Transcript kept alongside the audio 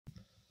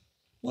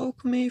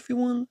Welcome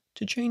everyone.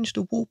 To change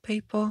the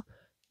wallpaper,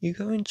 you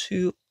go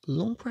into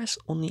long press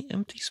on the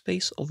empty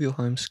space of your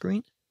home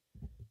screen.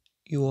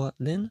 You are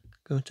then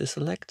going to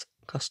select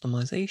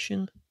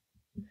customization,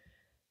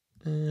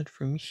 and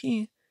from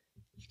here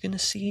you're going to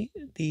see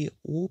the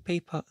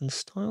wallpaper and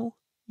style.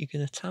 You're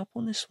going to tap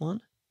on this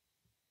one,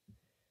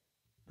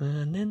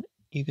 and then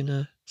you're going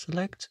to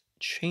select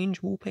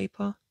change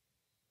wallpaper,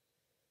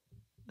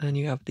 and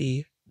you have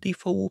the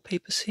default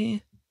wallpapers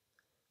here,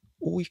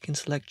 or you can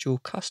select your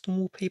custom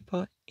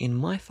wallpaper in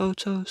my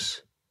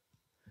photos.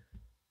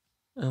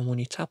 And when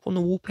you tap on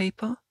the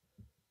wallpaper,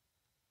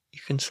 you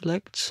can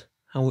select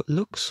how it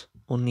looks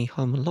on the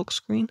home and lock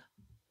screen,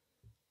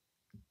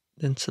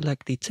 then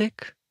select the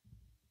tick,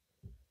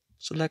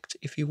 select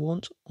if you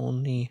want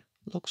on the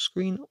lock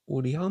screen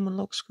or the home and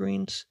lock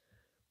screens,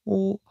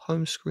 or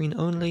home screen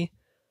only.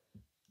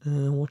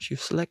 Once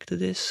you've selected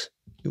this,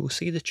 you will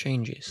see the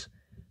changes.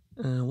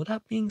 With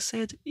that being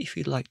said, if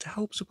you'd like to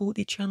help support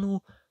the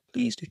channel,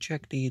 please do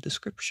check the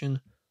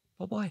description.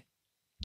 Bye bye.